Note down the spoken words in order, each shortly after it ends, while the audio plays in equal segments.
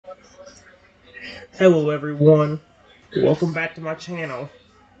Hello everyone, welcome back to my channel.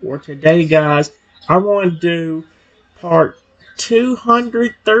 For today guys, I want to do part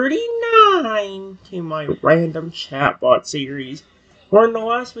 239 to my random chatbot series. Or in the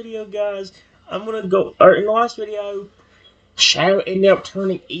last video guys, in the last video, Shadow ended up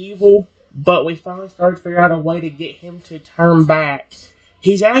turning evil, but we finally started to figure out a way to get him to turn back.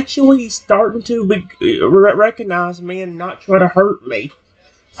 He's actually starting to recognize me and not try to hurt me.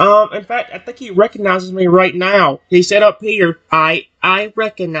 In fact, I think he recognizes me right now. He said up here, I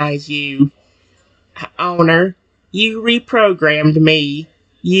recognize you, owner. You reprogrammed me.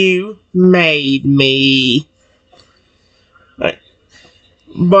 You made me. And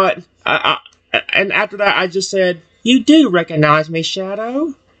after that, I just said, you do recognize me,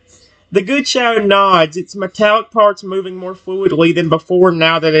 Shadow. The good Shadow nods, its metallic parts moving more fluidly than before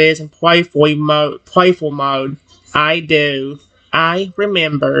now that it is in playful mode. I do. I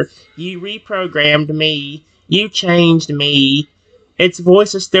remember. You reprogrammed me. You changed me. Its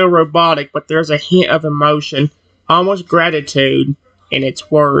voice is still robotic, but there's a hint of emotion, almost gratitude, in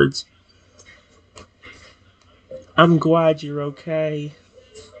its words. I'm glad you're okay.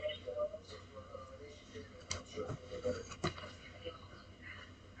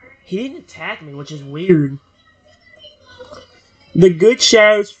 He didn't attack me, which is weird. The good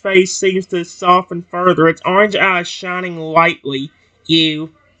Shadow's face seems to soften further, its orange eyes shining lightly.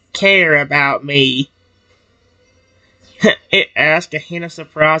 You care about me. It asked, a hint of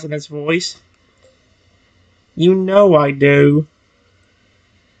surprise in its voice. You know I do.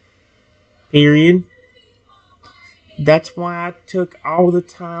 Period. That's why I took all the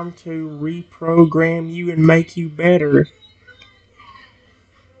time to reprogram you and make you better.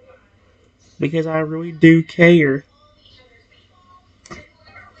 Because I really do care.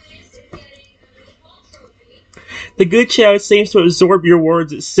 The good shadow seems to absorb your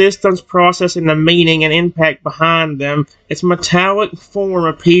words, its systems processing the meaning and impact behind them. Its metallic form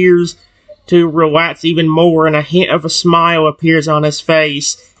appears to relax even more, and a hint of a smile appears on his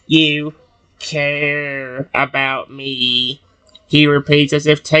face. You care about me, he repeats, as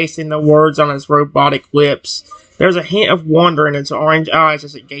if tasting the words on his robotic lips. There's a hint of wonder in its orange eyes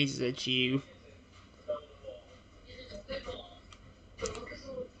as it gazes at you.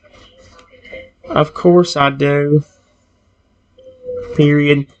 Of course I do.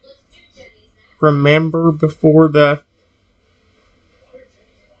 Period. Remember before the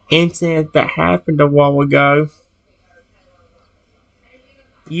incident that happened a while ago,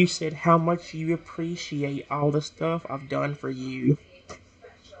 you said how much you appreciate all the stuff I've done for you.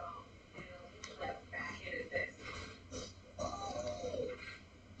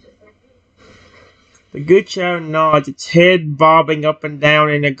 The good shadow nods, its head bobbing up and down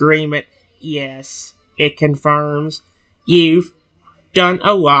in agreement. Yes, it confirms. You've done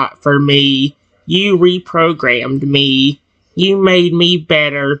a lot for me. You reprogrammed me. You made me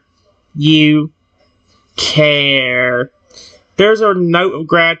better. You care. There's a note of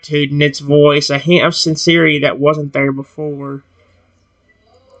gratitude in its voice, a hint of sincerity that wasn't there before.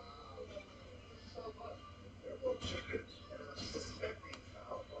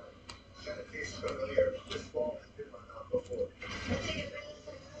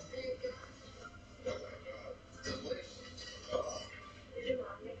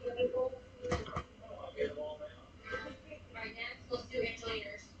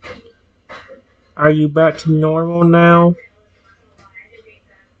 Are you back to normal now?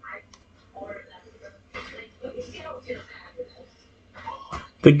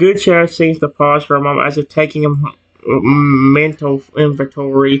 The good shadow seems to pause for a moment as if taking a mental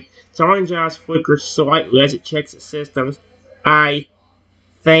inventory. Its orange eyes flicker slightly as it checks its systems. I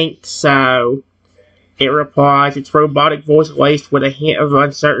think so, it replies, its robotic voice laced with a hint of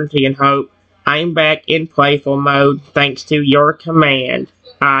uncertainty and hope. I'm back in playful mode thanks to your command.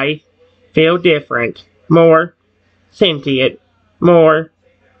 I feel different. More sentient. More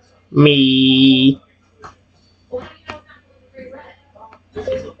me.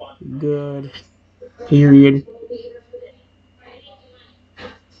 Good. Period.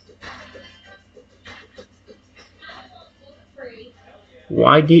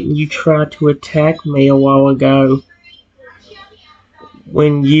 Why didn't you try to attack me a while ago?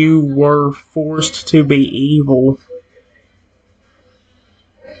 When you were forced to be evil.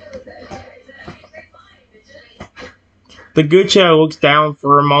 The good shadow looks down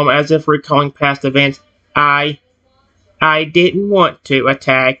for a moment as if recalling past events. I didn't want to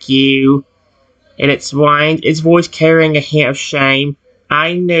attack you. And its voice carrying a hint of shame.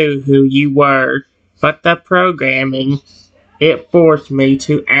 I knew who you were, but the programming, it forced me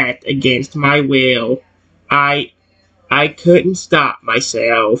to act against my will. I couldn't stop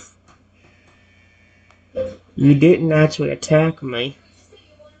myself. You didn't actually attack me.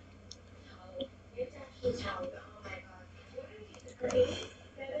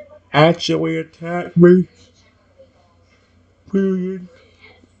 Actually attack me. Period.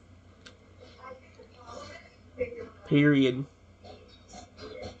 Period.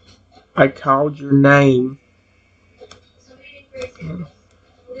 I called your name.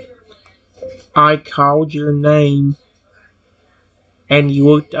 I called your name. And you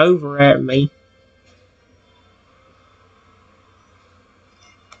looked over at me.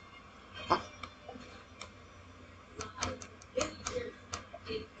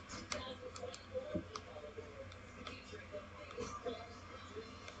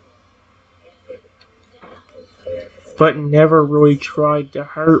 But never really tried to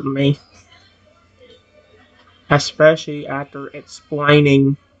hurt me. Especially after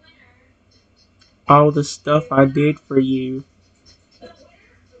explaining all the stuff I did for you.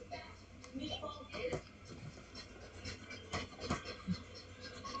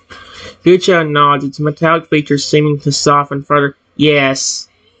 Future nods, its metallic features seeming to soften further. Yes,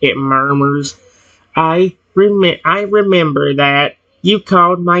 it murmurs. I remember that. You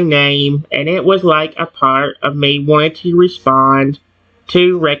called my name, and it was like a part of me wanted to respond,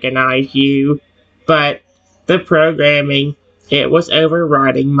 to recognize you. But the programming, it was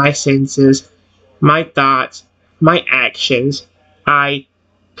overriding my senses, my thoughts, my actions. I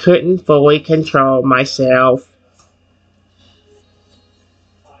couldn't fully control myself.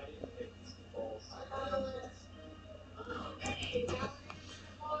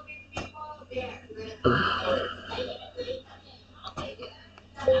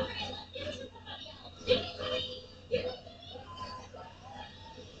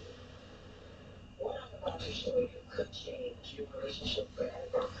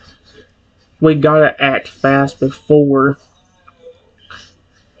 We gotta act fast before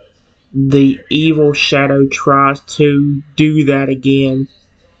the evil shadow tries to do that again.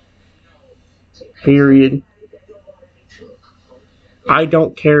 Period. I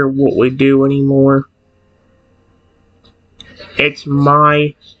don't care what we do anymore. It's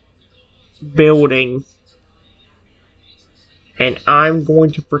my building, and I'm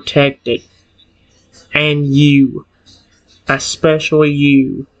going to protect it. And you, especially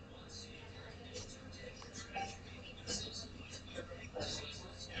you.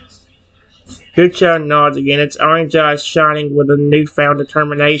 Goodchild nods again, its orange eyes shining with a newfound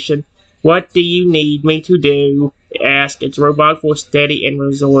determination. What do you need me to do? It asks, its robot voice steady and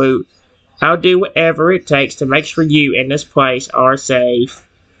resolute. I'll do whatever it takes to make sure you and this place are safe.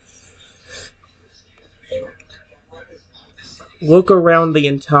 Look around the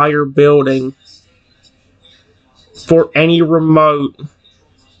entire building for any remote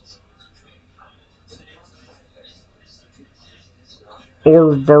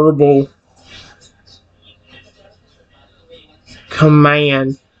or verbal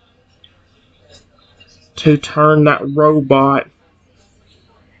command to turn that robot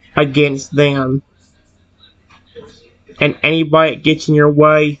against them. And anybody that gets in your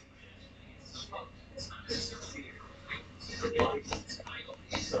way,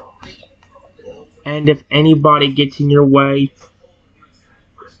 and if anybody gets in your way,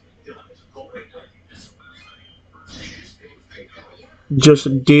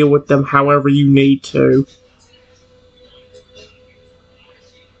 just deal with them however you need to.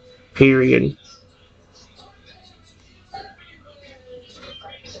 Period.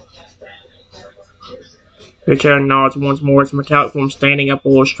 Richard nods once more, its metallic form standing up a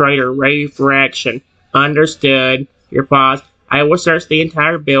little straighter, ready for action. Understood. Your pause. I will search the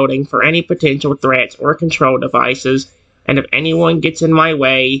entire building for any potential threats or control devices, and if anyone gets in my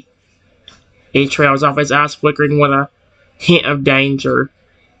way, he trails off, his eyes flickering with a hint of danger.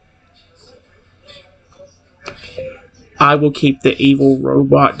 I will keep the evil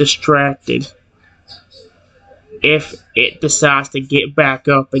robot distracted if it decides to get back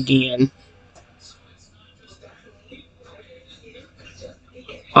up again.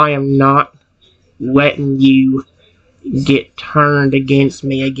 I am not letting you get turned against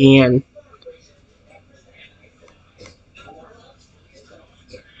me again.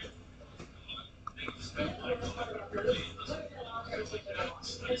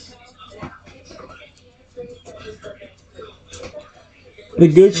 The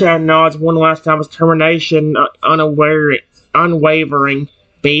good child nods one last time, his determination unwavering.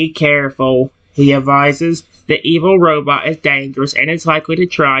 Be careful, he advises. The evil robot is dangerous and is likely to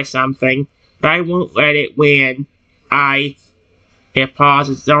try something, but I won't let it win. It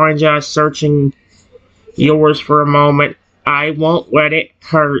pauses, orange eyes searching yours for a moment. I won't let it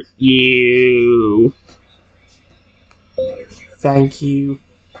hurt you. Thank you.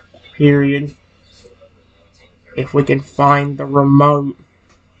 Period. If we can find the remote,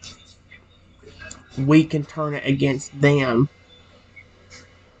 we can turn it against them.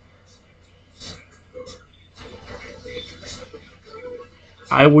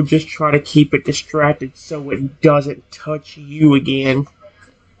 I will just try to keep it distracted so it doesn't touch you again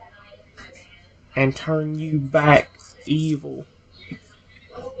and turn you back evil.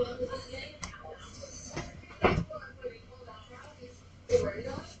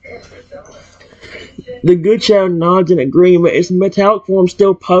 The good child nods in agreement. Its metallic form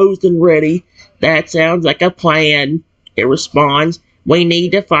still posed and ready. That sounds like a plan. It responds. We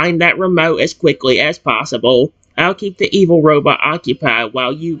need to find that remote as quickly as possible. I'll keep the evil robot occupied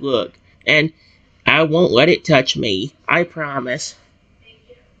while you look, and I won't let it touch me. I promise.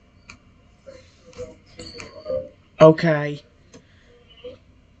 Okay.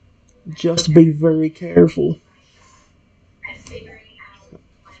 Just be very careful.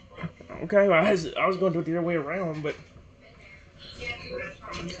 Okay, well, I was going to do it the other way around, but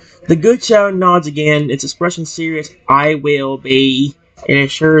the good child nods again, its expression serious. I will be. It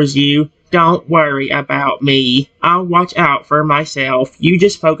assures you, don't worry about me. I'll watch out for myself. You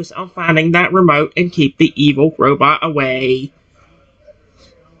just focus on finding that remote and keep the evil robot away.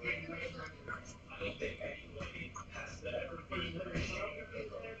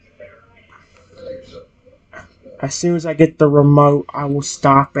 As soon as I get the remote, I will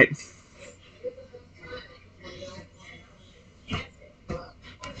stop it.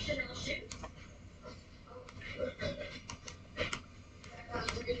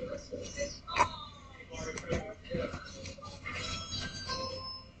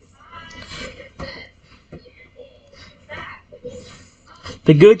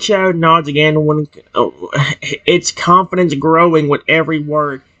 The good child nods again when its confidence growing with every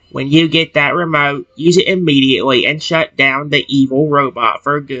word. When you get that remote, use it immediately and shut down the evil robot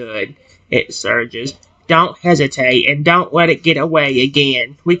for good. It surges. Don't hesitate and don't let it get away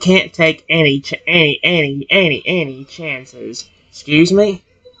again. We can't take any chances. Excuse me?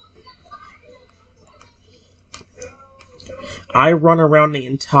 I run around the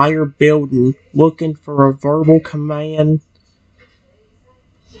entire building looking for a verbal command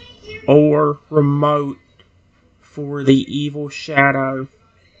or remote for the evil shadow.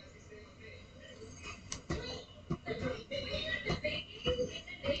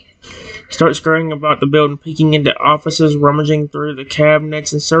 Start scurrying about the building, peeking into offices, rummaging through the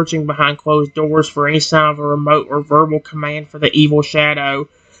cabinets, and searching behind closed doors for any sign of a remote or verbal command for the evil shadow.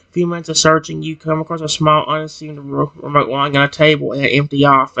 A few minutes of searching, you come across a small, unseen remote lying on a table in an empty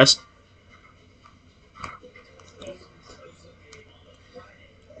office.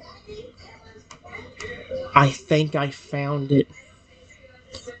 I think I found it.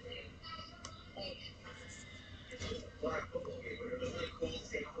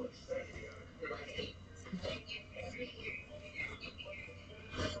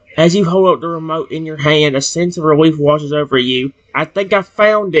 As you hold up the remote in your hand, a sense of relief washes over you. I think I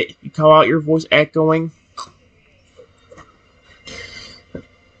found it, you call out, your voice echoing.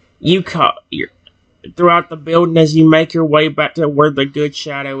 You call throughout the building as you make your way back to where the good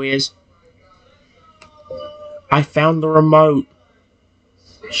shadow is. I found the remote.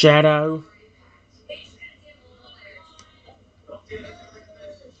 Shadow.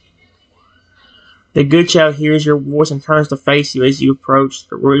 The good child hears your voice and turns to face you as you approach.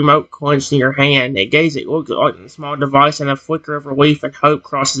 The remote clenched in your hand. It looks like a small device, and a flicker of relief and hope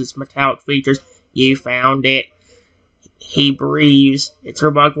crosses its metallic features. You found it. He breathes. Its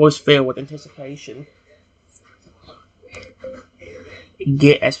robotic voice filled with anticipation.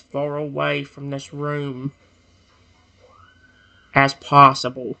 Get as far away from this room as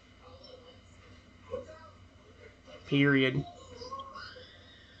possible. Period.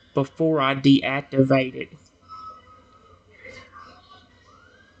 Before I deactivate it.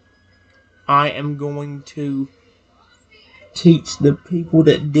 I am going to teach the people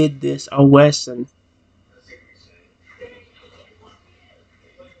that did this a lesson.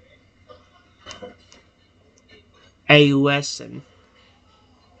 A lesson.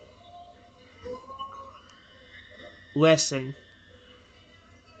 Lesson.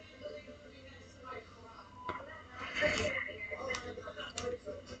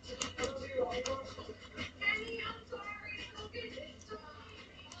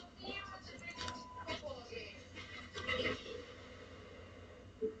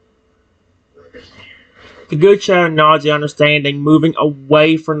 The good child nods in understanding, moving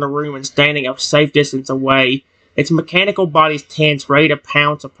away from the room and standing a safe distance away. Its mechanical body's tense, ready to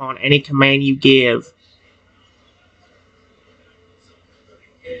pounce upon any command you give.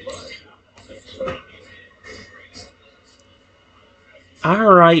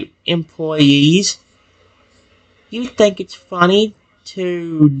 Alright, employees. You think it's funny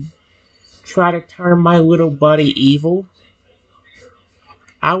to try to turn my little buddy evil?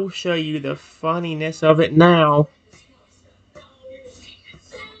 I will show you the funniness of it now.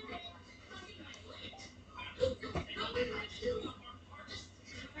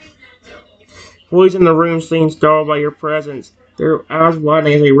 Boys in the room seem startled by your presence. Their eyes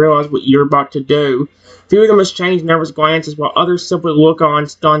widen as they realize what you're about to do. A few of them exchange nervous glances while others simply look on,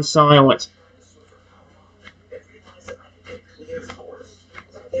 stunned silence.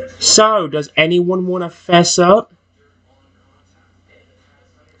 So, does anyone want to fess up?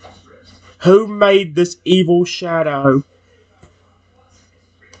 Who made this evil shadow?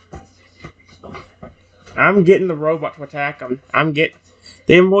 I'm getting the robot to attack them.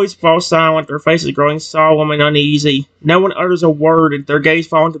 The employees fall silent, their faces growing solemn and uneasy. No one utters a word, and their gaze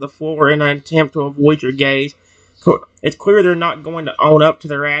falls to the floor in an attempt to avoid your gaze. It's clear they're not going to own up to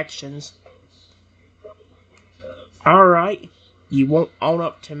their actions. Alright, you won't own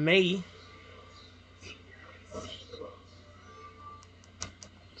up to me.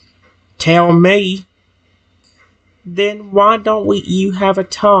 Tell me. Then why don't you have a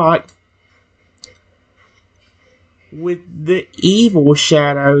talk with the evil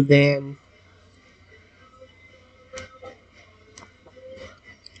shadow then?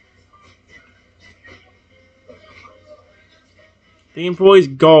 The employees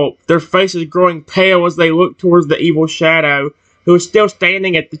gulp, their faces growing pale as they look towards the evil shadow, who is still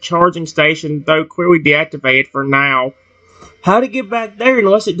standing at the charging station, though clearly deactivated for now. How to get back there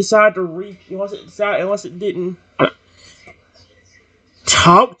unless it didn't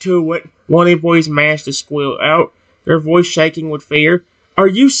talk to it? One of the employees managed to squeal out, their voice shaking with fear. Are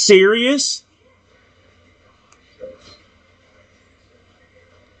you serious?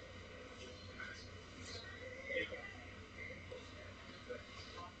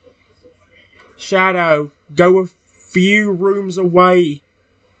 Shadow, go a few rooms away.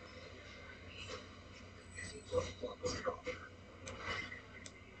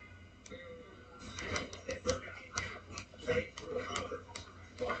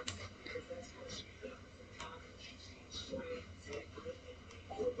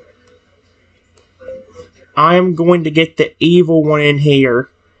 I am going to get the evil one in here.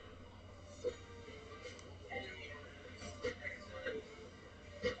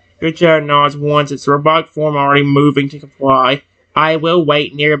 Good job nods once, its robotic form already moving to comply. I will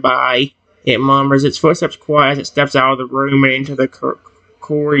wait nearby, it murmurs, its footsteps quiet as it steps out of the room and into the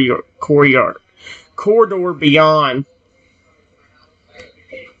corridor beyond.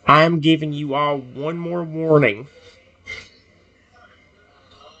 I am giving you all one more warning.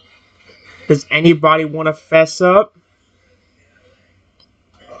 Does anybody want to fess up?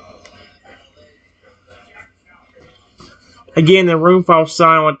 Again, the room falls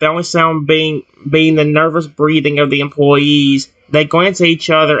silent, the only sound being the nervous breathing of the employees. They glance at each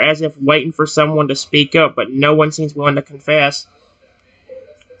other as if waiting for someone to speak up, but no one seems willing to confess.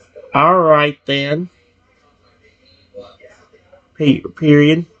 Alright then.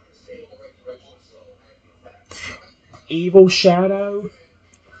 Period. Evil shadow,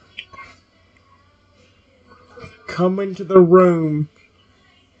 come into the room.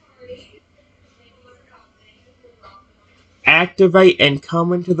 Activate and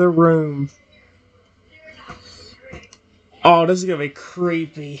come into the room. Oh, this is gonna be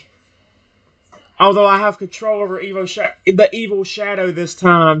creepy. Although I have control over the evil shadow this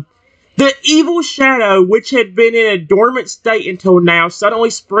time. The evil shadow, which had been in a dormant state until now, suddenly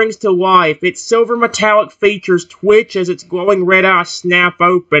springs to life. Its silver metallic features twitch as its glowing red eyes snap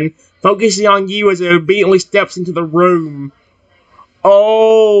open, focusing on you as it obediently steps into the room.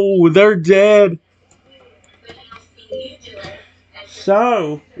 Oh, they're dead.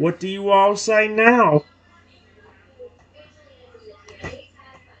 So, what do you all say now?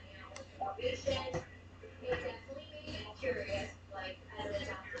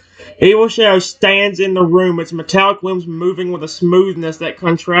 Evil Shadow stands in the room, its metallic limbs moving with a smoothness that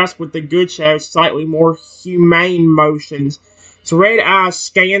contrasts with the Good Shadow's slightly more humane motions. Its red eyes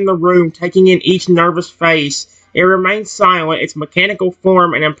scan the room, taking in each nervous face. It remains silent, its mechanical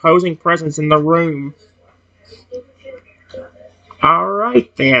form and imposing presence in the room.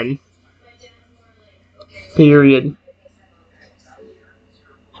 Alright then. Period.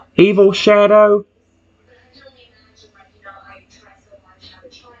 Evil Shadow,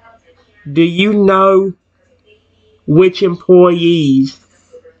 do you know which employees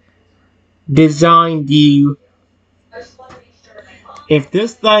designed you? If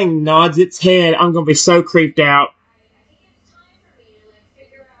this thing nods its head, I'm gonna be so creeped out.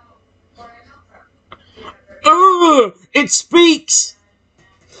 Ugh! It speaks!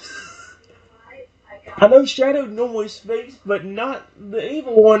 I know Shadow normally speaks, but not the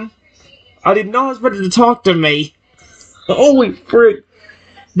evil one. I did not expect it to talk to me. Holy frick.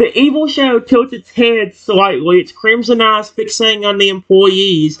 The evil Shadow tilts its head slightly, its crimson eyes fixating on the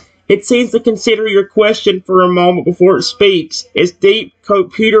employees. It seems to consider your question for a moment before it speaks, its deep,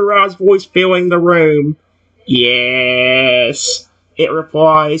 computerized voice filling the room. Yes, it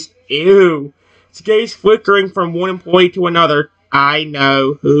replies. Ew. Its gaze flickering from one employee to another. I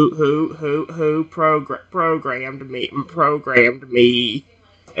know who programmed me.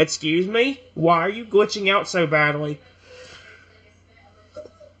 Excuse me? Why are you glitching out so badly?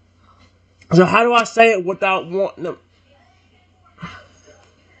 So how do I say it without wanting to...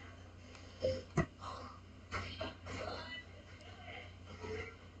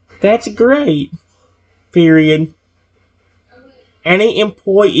 That's great. Period. Any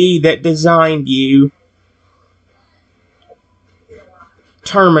employee that designed you,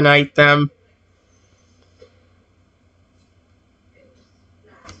 terminate them.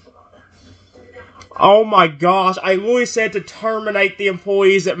 Oh my gosh, I literally said to terminate the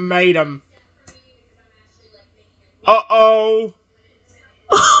employees that made them. Uh-oh.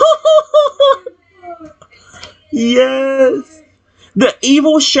 Yes. The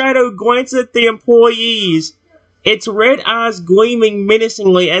evil shadow glances at the employees, its red eyes gleaming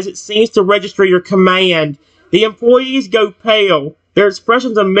menacingly as it seems to register your command. The employees go pale, their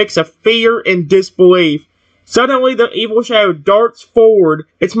expressions a mix of fear and disbelief. Suddenly, the evil shadow darts forward,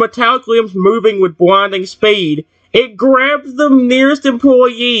 its metallic limbs moving with blinding speed. It grabs the nearest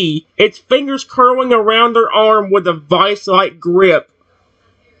employee, its fingers curling around their arm with a vice-like grip.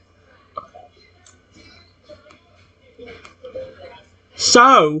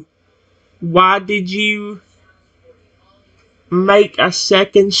 So, why did you make a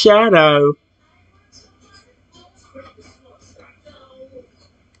second shadow?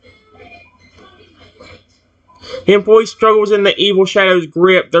 The employee struggles in the evil shadow's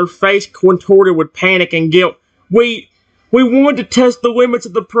grip, their face contorted with panic and guilt. We wanted to test the limits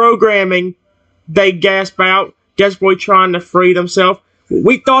of the programming, they gasp out, desperately trying to free themselves.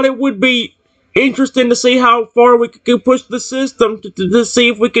 We thought it would be interesting to see how far we could push the system to see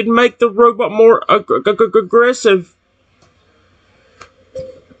if we could make the robot more aggressive.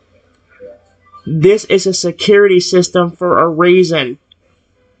 This is a security system for a reason.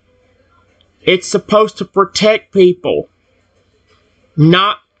 It's supposed to protect people,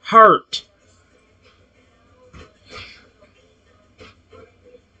 not hurt.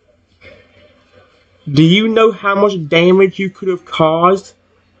 Do you know how much damage you could have caused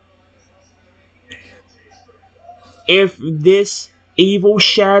if this evil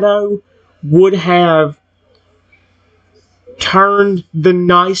shadow would have turned the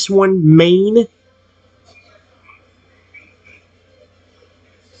nice one mean?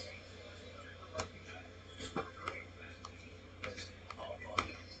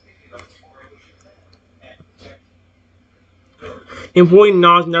 Employee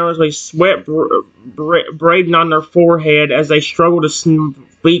nods nervously, sweat braiding on their forehead as they struggle to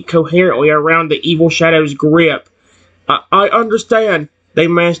speak coherently around the evil shadow's grip. I understand, they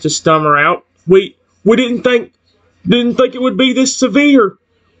managed to stammer out. We didn't think it would be this severe.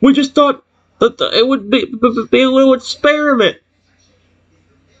 We just thought that it would be a little experiment.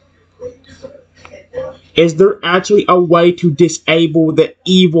 Is there actually a way to disable the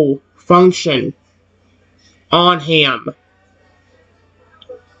evil function on him?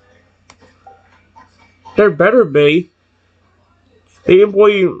 There better be. The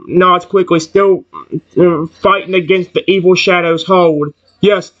employee nods quickly, still fighting against the evil shadow's hold.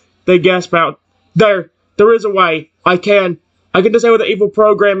 Yes, they gasp out. There is a way. I can disable the evil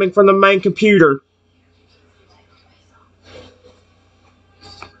programming from the main computer.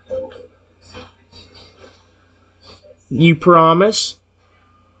 You promise?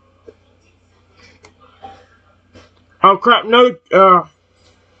 Oh crap! No.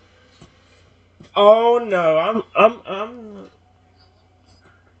 Oh no! I'm.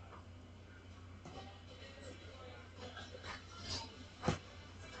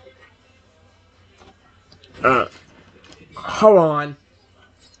 Hold on.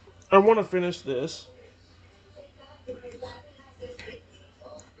 I want to finish this.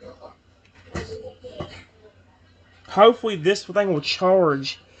 Hopefully this thing will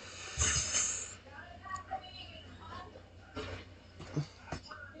charge.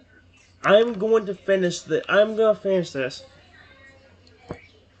 I'm going to finish this.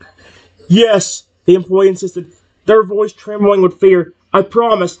 Yes, the employee insisted, their voice trembling with fear. I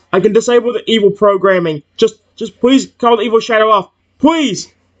promise, I can disable the evil programming. Just please call the evil shadow off.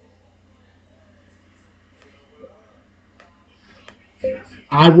 Please!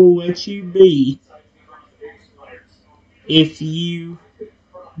 I will let you be. if you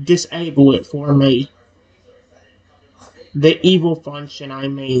disable it for me. The evil function, I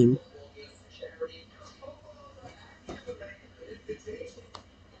mean.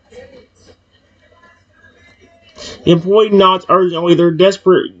 The employee nods urgently, their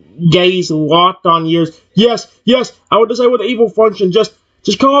desperate gaze locked on yours. Yes, yes, I will disable the evil function. Just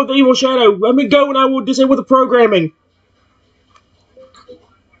call out the evil shadow. Let me go and I will disable the programming.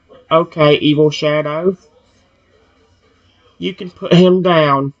 Okay, evil shadow. You can put him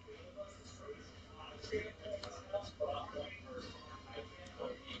down.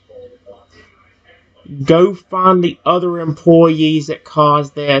 Go find the other employees that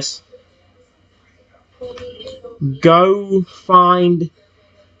caused this. Go find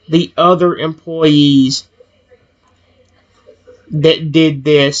the other employees that did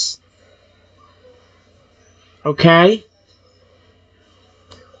this. Okay?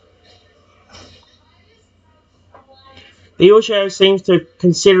 The evil shadow seems to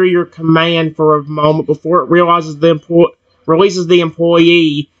consider your command for a moment before it releases the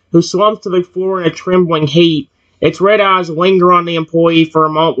employee, who slumps to the floor in a trembling heap. Its red eyes linger on the employee for a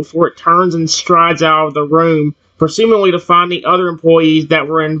moment before it turns and strides out of the room, presumably to find the other employees that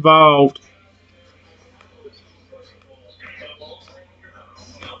were involved.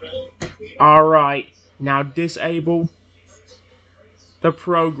 Alright, now disable the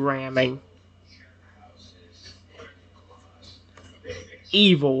programming.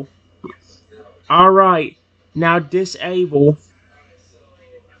 Evil. Alright, now disable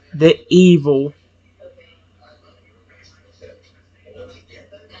the evil.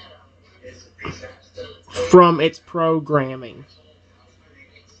 From its programming.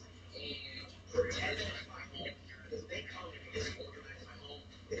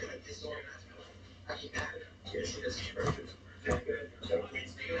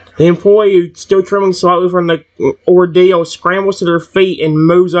 The employee, still trembling slightly from the ordeal, scrambles to their feet and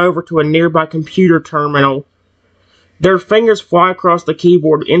moves over to a nearby computer terminal. Their fingers fly across the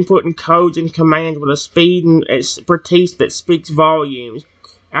keyboard, inputting codes and commands with a speed and expertise that speaks volumes.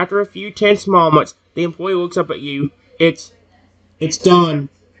 After a few tense moments, the employee looks up at you. It's done,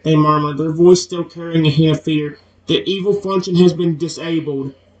 they murmur, their voice still carrying a hint of fear. The evil function has been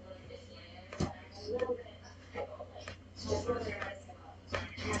disabled.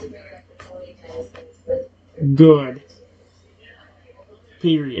 Good.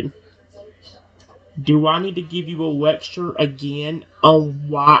 Period. Do I need to give you a lecture again on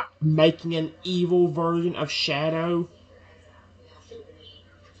why making an evil version of Shadow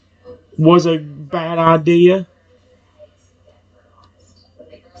was a bad idea?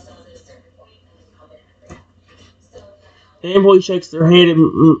 The employee shakes their head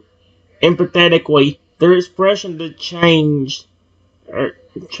empathetically. Their expression changed.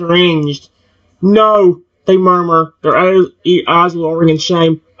 Changed. No, they murmur, their eyes lowering in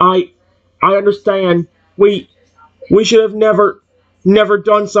shame. I understand. We should have never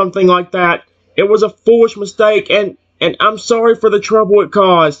done something like that. It was a foolish mistake, and I'm sorry for the trouble it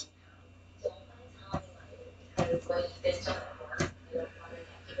caused.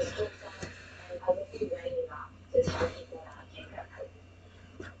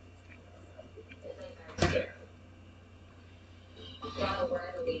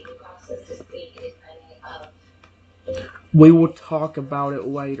 We will talk about it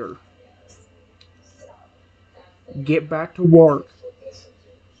later. Get back to work.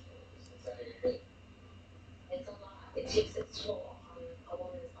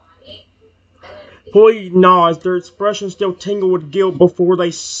 Employee nods, their expressions still tingle with guilt before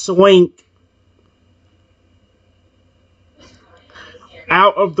they slink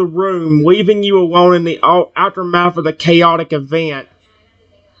out of the room, leaving you alone in the aftermath of the chaotic event.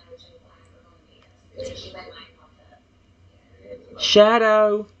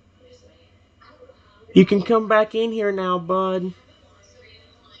 Shadow, you can come back in here now, bud.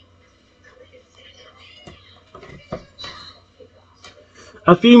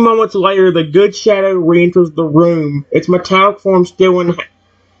 A few moments later, the good Shadow re-enters the room, its metallic form still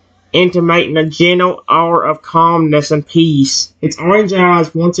intimating a gentle aura of calmness and peace. Its orange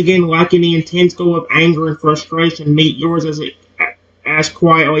eyes, once again lacking the intense glow of anger and frustration, meet yours as it asks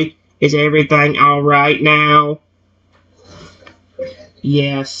quietly, "Is everything alright now?"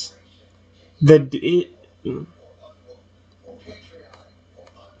 Yes. The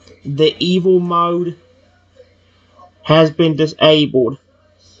evil mode has been disabled,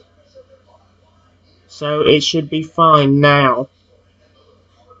 so it should be fine now.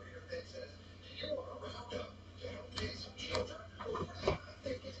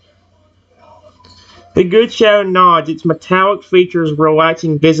 The good shadow nods, its metallic features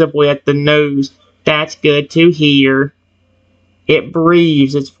relaxing visibly at the nose. That's good to hear. It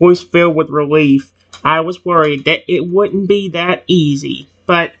breathes, its voice filled with relief. I was worried that it wouldn't be that easy,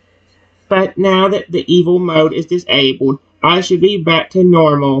 but now that the evil mode is disabled, I should be back to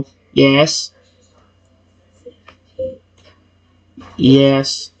normal. Yes.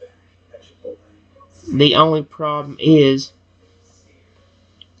 Yes. The only problem is,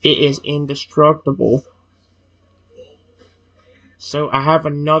 it is indestructible. So I have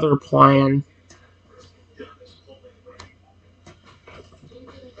another plan.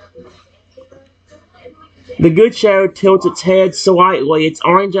 The good shadow tilts its head slightly, its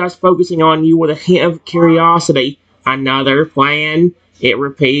orange eyes focusing on you with a hint of curiosity. Another plan, it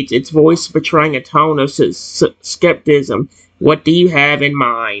repeats, its voice betraying a tone of skepticism. What do you have in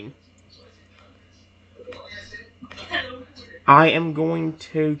mind? I am going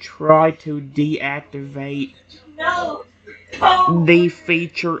to try to deactivate the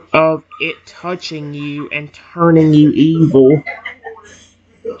feature of it touching you and turning you evil.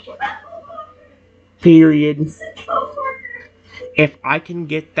 Period. If I can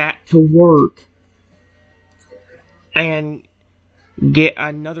get that to work and get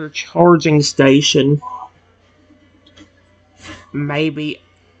another charging station, maybe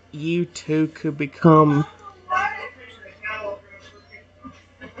you two could become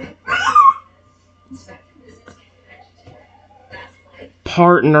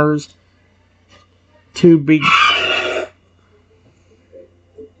partners to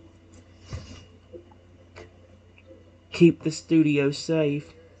keep the studio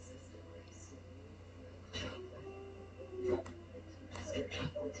safe.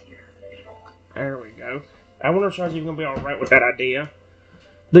 There we go. I wonder if Chargie's gonna be alright with that idea.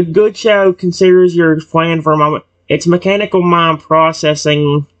 The good shadow considers your plan for a moment. Its mechanical mind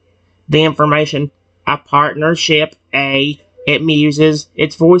processing the information. A partnership, it muses,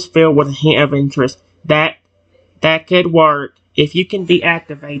 its voice filled with a hint of interest. That could work. If you can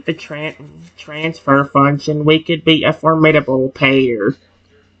deactivate the transfer function, we could be a formidable pair.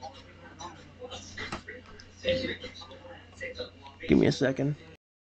 Give me a second.